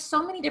it, there's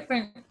so many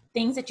different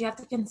things that you have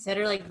to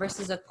consider, like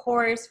versus a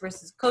course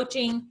versus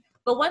coaching.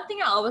 But one thing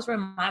I always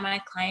remind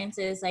my clients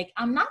is like,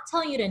 I'm not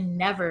telling you to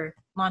never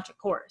launch a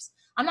course.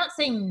 I'm not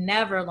saying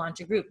never launch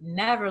a group,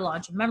 never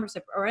launch a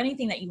membership or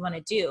anything that you want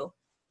to do.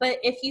 But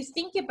if you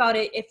think about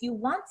it, if you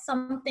want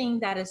something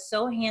that is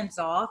so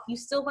hands-off, you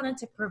still wanted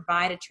to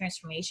provide a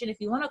transformation. If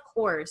you want a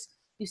course,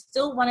 you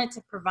still wanted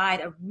to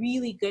provide a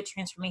really good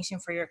transformation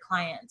for your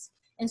clients.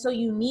 And so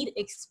you need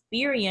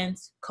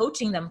experience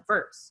coaching them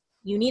first.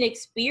 You need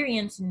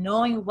experience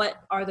knowing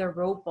what are their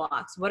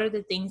roadblocks, what are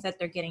the things that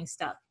they're getting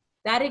stuck.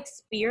 That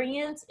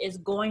experience is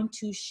going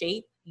to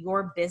shape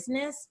your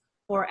business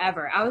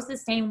forever. I was the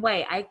same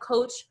way. I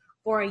coached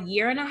for a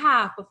year and a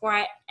half before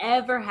I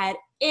ever had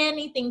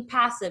anything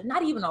passive,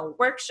 not even a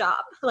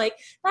workshop, like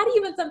not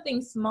even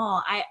something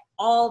small. I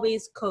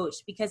always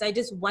coached because I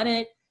just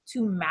wanted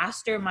to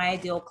master my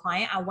ideal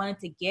client. I wanted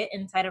to get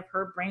inside of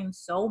her brain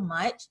so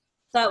much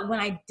that when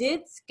I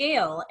did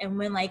scale and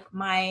when like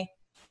my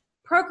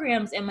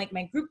programs and like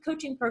my group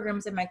coaching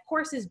programs and my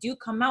courses do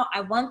come out,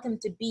 I want them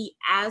to be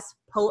as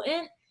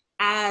potent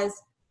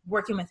as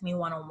working with me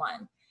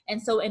one-on-one.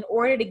 And so in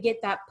order to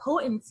get that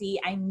potency,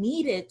 I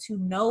needed to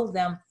know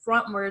them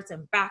frontwards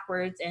and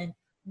backwards and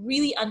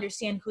really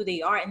understand who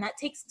they are. And that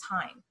takes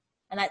time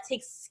and that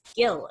takes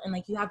skill. And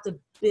like, you have to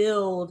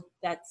build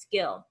that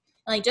skill.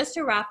 And like, just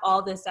to wrap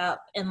all this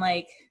up and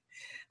like,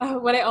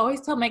 what I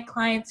always tell my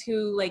clients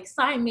who like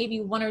sign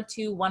maybe one or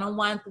two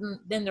one-on-ones, and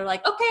then they're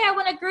like, okay, I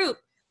want a group.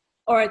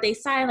 Or they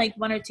sign like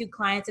one or two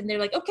clients and they're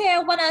like, okay, I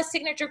want a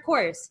signature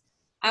course.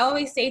 I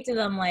always say to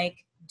them, like,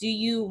 do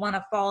you want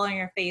to fall on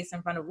your face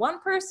in front of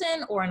one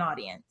person or an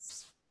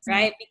audience?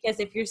 Right?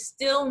 Because if you're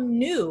still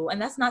new, and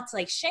that's not to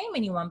like shame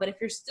anyone, but if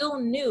you're still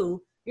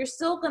new, you're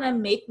still going to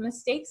make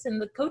mistakes in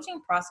the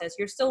coaching process.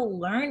 You're still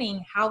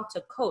learning how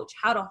to coach,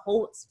 how to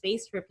hold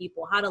space for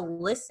people, how to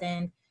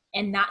listen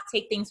and not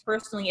take things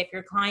personally if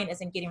your client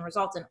isn't getting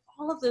results and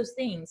all of those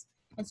things.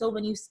 And so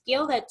when you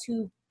scale that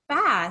too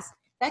fast,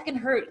 that can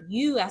hurt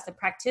you as a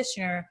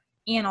practitioner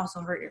and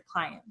also hurt your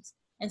clients.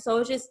 And so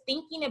it's just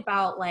thinking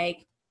about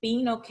like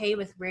being okay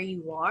with where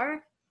you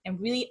are and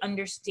really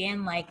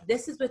understand like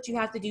this is what you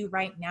have to do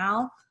right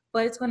now,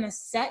 but it's going to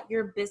set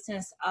your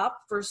business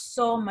up for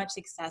so much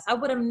success. I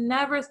would have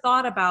never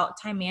thought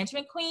about Time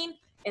Management Queen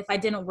if I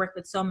didn't work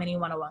with so many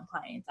one-on-one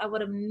clients. I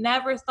would have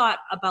never thought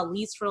about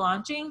Leads for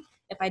Launching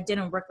if I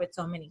didn't work with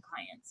so many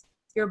clients.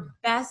 Your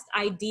best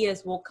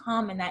ideas will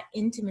come in that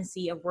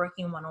intimacy of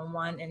working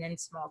one-on-one and in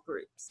small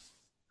groups.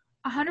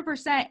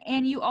 100%.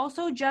 And you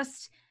also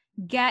just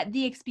get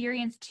the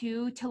experience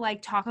too, to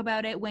like talk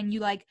about it when you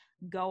like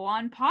go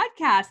on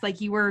podcasts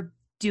like you were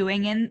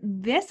doing in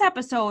this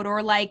episode,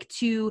 or like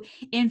to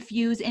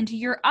infuse into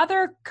your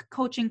other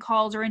coaching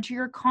calls or into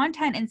your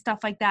content and stuff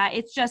like that.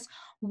 It's just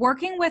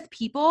working with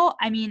people.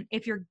 I mean,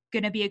 if you're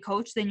going to be a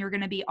coach, then you're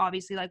going to be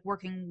obviously like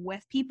working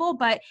with people,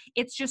 but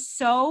it's just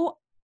so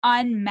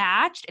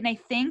unmatched. And I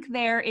think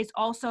there is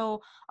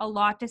also a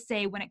lot to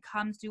say when it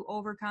comes to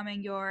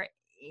overcoming your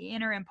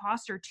inner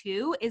imposter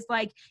too, is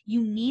like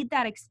you need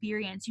that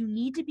experience. You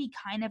need to be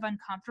kind of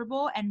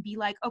uncomfortable and be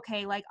like,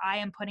 okay, like I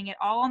am putting it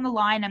all on the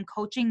line. I'm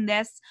coaching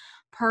this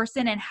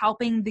person and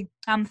helping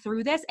them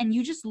through this. And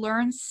you just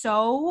learn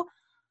so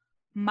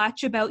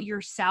much about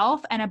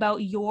yourself and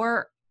about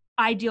your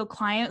ideal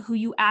client, who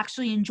you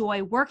actually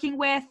enjoy working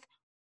with,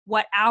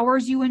 what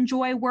hours you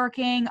enjoy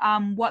working,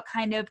 what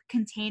kind of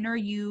container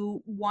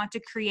you want to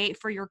create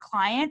for your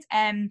clients.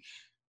 And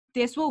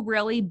this will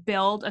really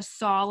build a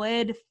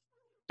solid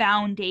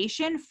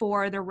foundation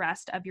for the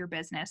rest of your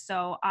business.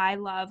 So I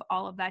love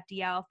all of that,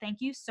 Dielle.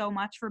 Thank you so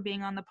much for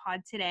being on the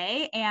pod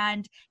today.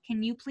 And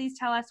can you please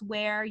tell us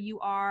where you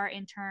are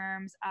in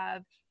terms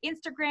of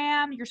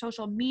Instagram, your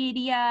social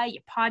media,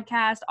 your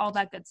podcast, all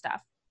that good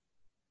stuff?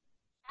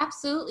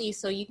 Absolutely.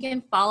 So you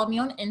can follow me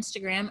on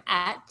Instagram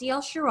at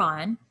Dielle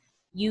Charon.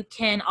 You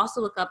can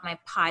also look up my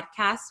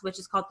podcast, which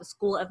is called the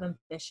School of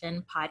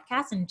Ambition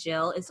podcast. And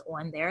Jill is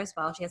on there as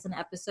well. She has an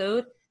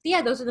episode. So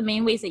yeah, those are the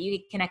main ways that you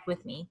can connect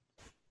with me.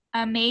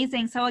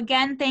 Amazing. So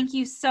again, thank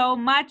you so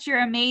much.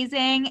 You're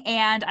amazing.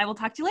 And I will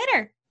talk to you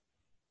later.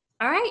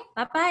 All right.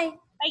 Bye-bye.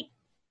 Bye.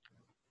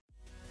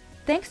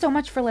 Thanks so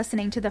much for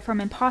listening to the From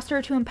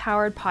Imposter to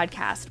Empowered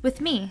podcast with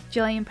me,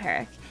 Jillian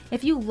Perrick.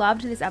 If you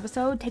loved this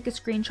episode, take a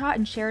screenshot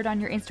and share it on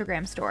your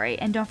Instagram story.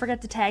 And don't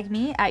forget to tag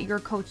me at Your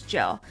Coach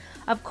Jill.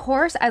 Of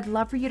course, I'd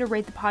love for you to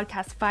rate the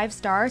podcast 5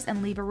 stars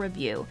and leave a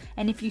review.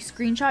 And if you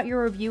screenshot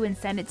your review and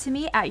send it to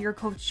me at Your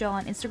Coach Jill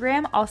on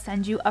Instagram, I'll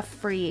send you a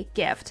free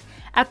gift.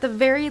 At the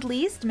very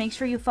least, make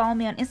sure you follow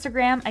me on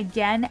Instagram,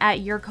 again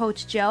at Your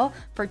Coach Jill,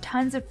 for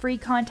tons of free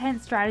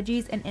content,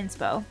 strategies, and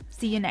inspo.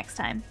 See you next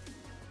time.